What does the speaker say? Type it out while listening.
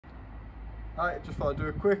Alright, just thought I'd do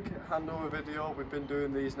a quick handover video. We've been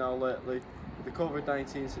doing these now lately. With the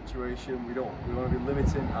COVID-19 situation, we want to be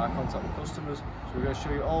limiting our contact with customers, so we're going to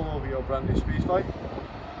show you all over your brand new Speedfight.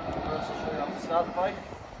 First, I'll show you how to start the bike.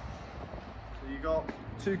 So you got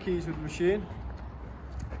 2 keys with the machine.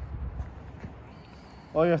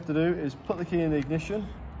 All you have to do is put the key in the ignition,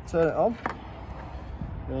 turn it on,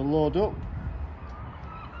 it'll load up,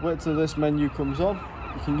 wait till this menu comes on.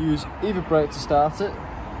 You can use either brake to start it,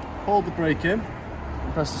 hold the brake in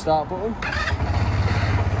and press the start button.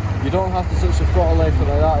 You don't have to touch the throttle or anything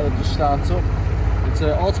like that, it'll just start up. It's an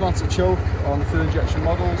automatic choke on the fuel injection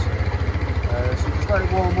models, so you just let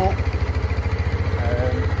it warm up.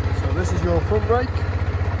 So this is your front brake,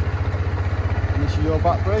 and this is your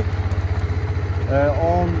back brake.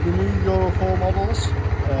 On the new Euro 4 models,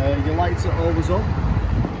 your lights are always on.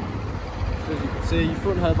 So as you can see, your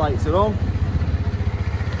front headlights are on,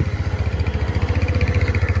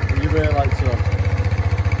 and your rear lights are on.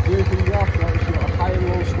 The only thing you have to is you've got a high and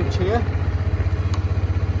low switch here.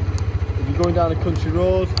 If you're going down a country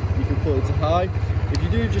road, you can put it to high. If you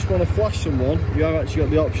do just want to flash someone, you have actually got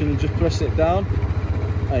the option of just pressing it down,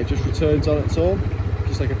 and it just returns on its own.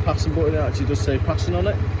 Just like a passing button, it actually does say passing on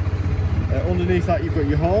it. Underneath that you've got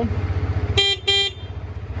your horn.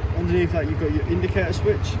 Underneath that you've got your indicator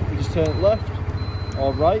switch. You just turn it left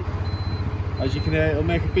or right. As you can hear, it'll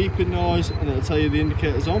make a beeping noise and it'll tell you the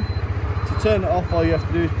indicator's on. To turn it off, all you have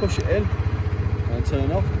to do is push it in and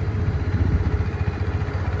turn it off.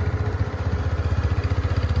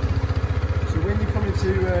 So when you're coming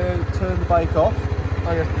to turn the bike off,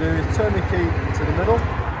 all you have to do is turn the key to the middle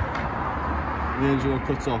and the engine will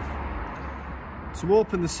cut off. To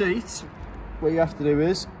open the seat, what you have to do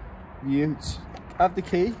is you have the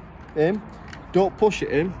key in, don't push it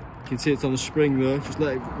in, you can see it's on a spring there, just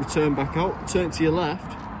let it return back out, turn it to your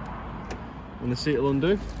left and the seat will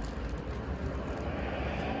undo.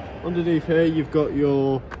 Underneath here you've got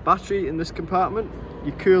your battery in this compartment,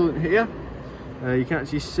 your coolant here, you can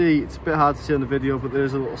actually see, it's a bit hard to see on the video, but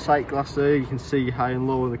there's a little sight glass there, you can see your high and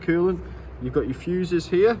low in the coolant. You've got your fuses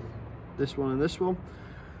here, this one and this one.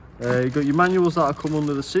 You've got your manuals that'll come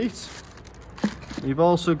under the seat. You've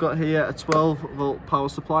also got here a 12-volt power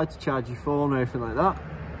supply to charge your phone or anything like that.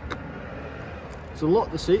 To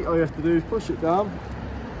lock the seat, all you have to do is push it down,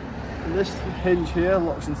 and this hinge here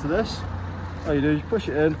locks into this. All you do is push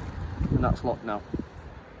it in, and that's locked now.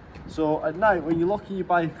 So at night when you're locking your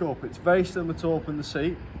bike up, it's very similar to open the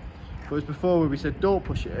seat. Whereas before when we said don't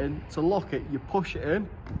push it in, to lock it, you push it in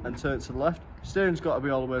and turn it to the left. Steering's got to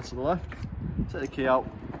be all the way to the left. Take the key out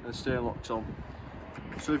and the steering locks on.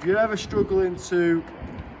 So if you're ever struggling to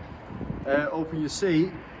open your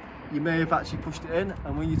seat, you may have actually pushed it in,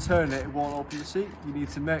 and when you turn it, it won't open the seat. You need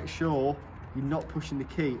to make sure you're not pushing the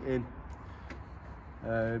key in.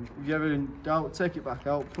 If you're ever in doubt, take it back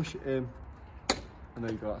out, push it in, and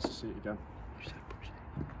there you go, that's the seat again.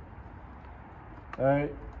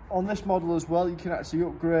 On this model as well, you can actually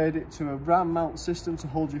upgrade it to a RAM mount system to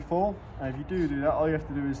hold your phone. And if you do that, all you have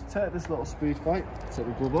to do is take this little Speedfight, take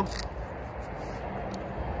the glove off.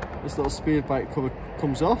 This little Speedfight cover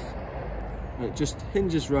comes off, and it just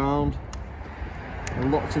hinges round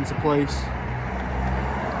and locks into place.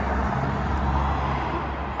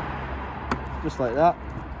 Just like that.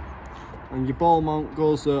 And your ball mount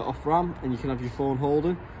goes off RAM, and you can have your phone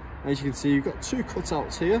holding. As you can see, you've got 2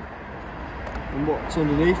 cutouts here. And what's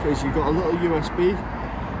underneath is you've got a little USB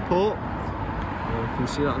port. You can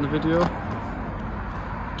see that in the video.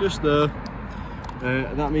 Just there.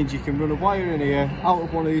 And that means you can run a wire in here out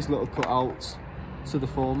of one of these little cutouts to the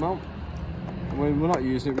phone mount. And when we're not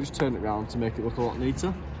using it, we just turn it around to make it look a lot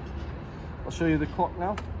neater. I'll show you the clock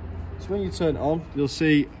now. So when you turn it on, you'll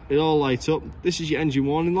see it all light up. This is your engine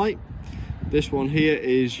warning light. This one here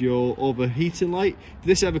is your overheating light. If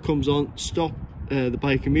this ever comes on, stop the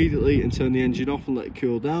bike immediately and turn the engine off and let it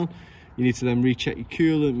cool down. You need to then recheck your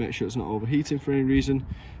coolant, make sure it's not overheating for any reason.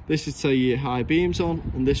 This is to tell you your high beams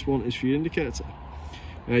on, and this one is for your indicator.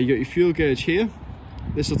 You got your fuel gauge here.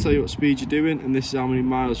 This will tell you what speed you're doing, and this is how many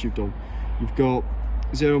miles you've done. You've got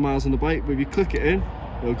 0 miles on the bike, but if you click it in,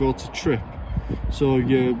 it'll go to trip. So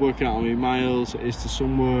you're working out how many miles it is to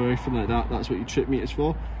somewhere or anything like that. That's what your trip meter's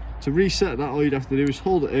for. To reset that, all you'd have to do is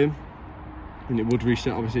hold it in, and it would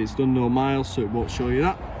reset. Obviously it's done no miles, so it won't show you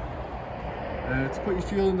that. To put your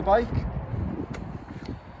fuel in the bike,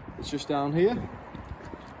 it's just down here.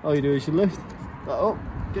 All you do is you lift that up,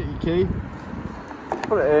 get your key,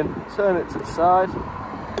 put it in, turn it to the side,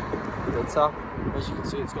 give it a tap. As you can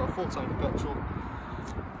see, it's got a full tank of petrol.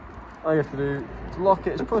 All you have to do to lock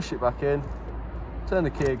it is push it back in, turn the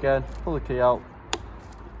key again, pull the key out,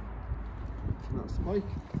 and that's the bike.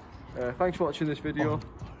 Thanks for watching this video.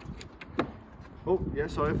 Oh yeah,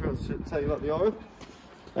 sorry, I forgot to tell you about the oil.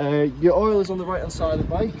 Your oil is on the right hand side of the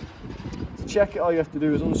bike. To check it, all you have to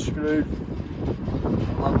do is unscrew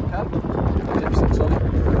the lamp cap, the dipsticks on it.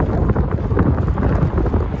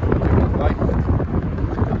 Right.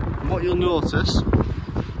 And what you'll notice,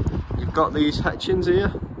 you've got these hatchings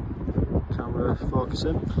here. Camera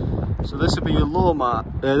focusing. So this will be your low mark.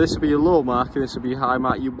 This will be your low mark, and this will be your high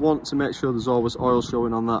mark. You want to make sure there's always oil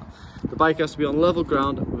showing on that. The bike has to be on level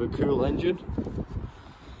ground with a cool engine.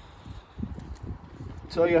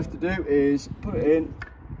 So all you have to do is put it in,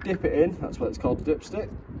 dip it in. That's what it's called, the dipstick.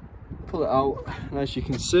 Pull it out, and as you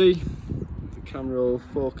can see, the camera will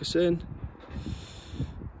focus in.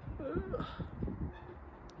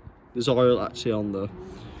 There's oil actually on there.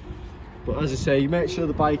 But as I say, you make sure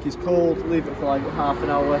the bike is cold, leave it for like half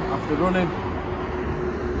an hour after running.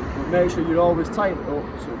 But make sure you always tighten it up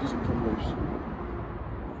so it doesn't come loose.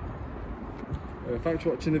 Thanks for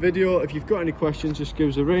watching the video. If you've got any questions, just give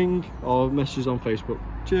us a ring or message us on Facebook.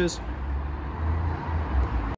 Cheers.